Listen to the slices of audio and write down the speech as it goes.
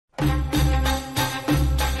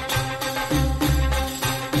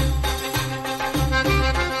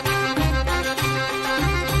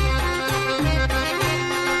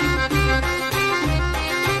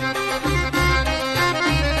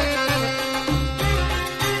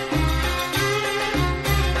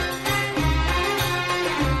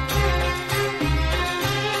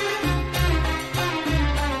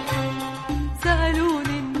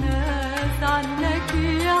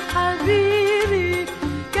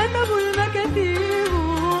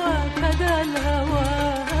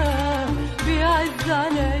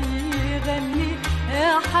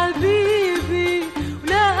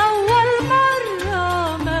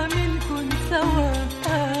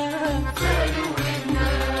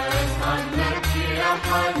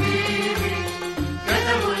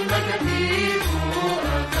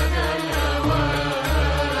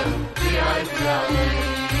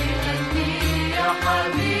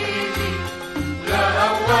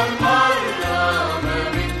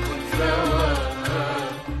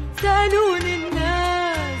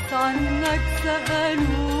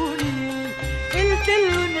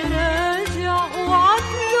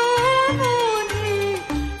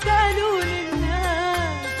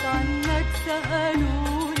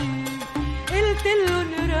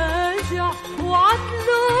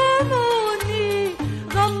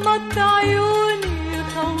عيوني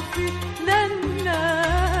خوفي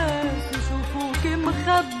للناس يشوفوك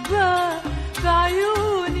مخبا في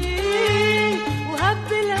عيوني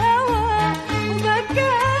وهب الهوا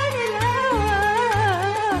ومكان الهوا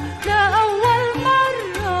لأول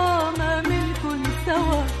مرة ما منكون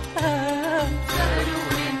سوا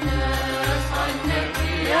سألوني الناس عنك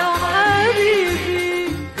يا حبيبي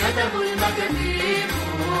كتبوا المكاتيب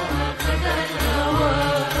وأخدها الهوا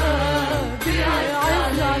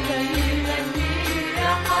بيعز علي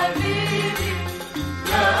يا حبيبي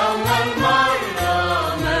لأول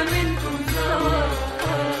مرة ما منكون سوا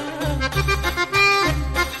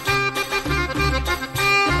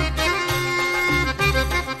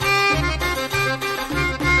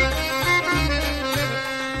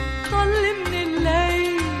طل من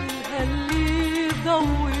الليل خليه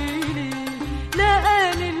يضويلي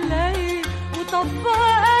لقاني الليل وطفى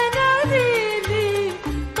اناديلي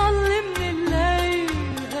طل من الليل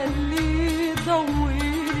خليه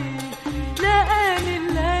يضويلي لقاني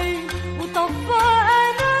الليل وطفى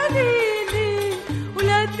اناديلي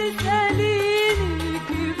ولا تسأليني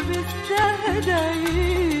كيف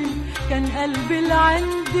استهديت كان قلبي اللي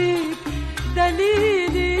عندك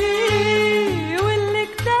دليلي واللي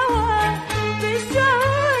اكتوى بالشوق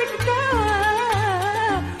اكتوى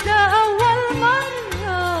لأول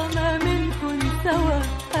مرة ما منكون سوا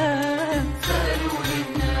سألوني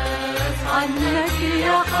الناس عنك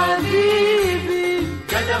يا حبيبي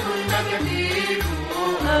كتبوا المكاتيب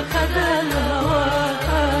وأخدها الهوا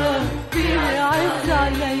بيعز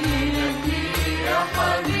علي يا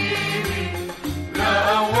حبيبي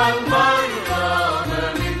لأول مرة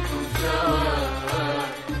ما منكم سوا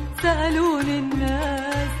سألوني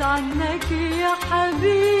الناس عنك يا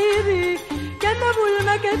حبيبي كتبوا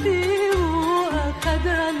المكاتيب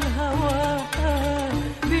وأخدها الهوا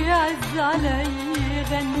بيعز علي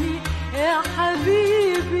غني يا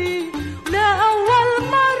حبيبي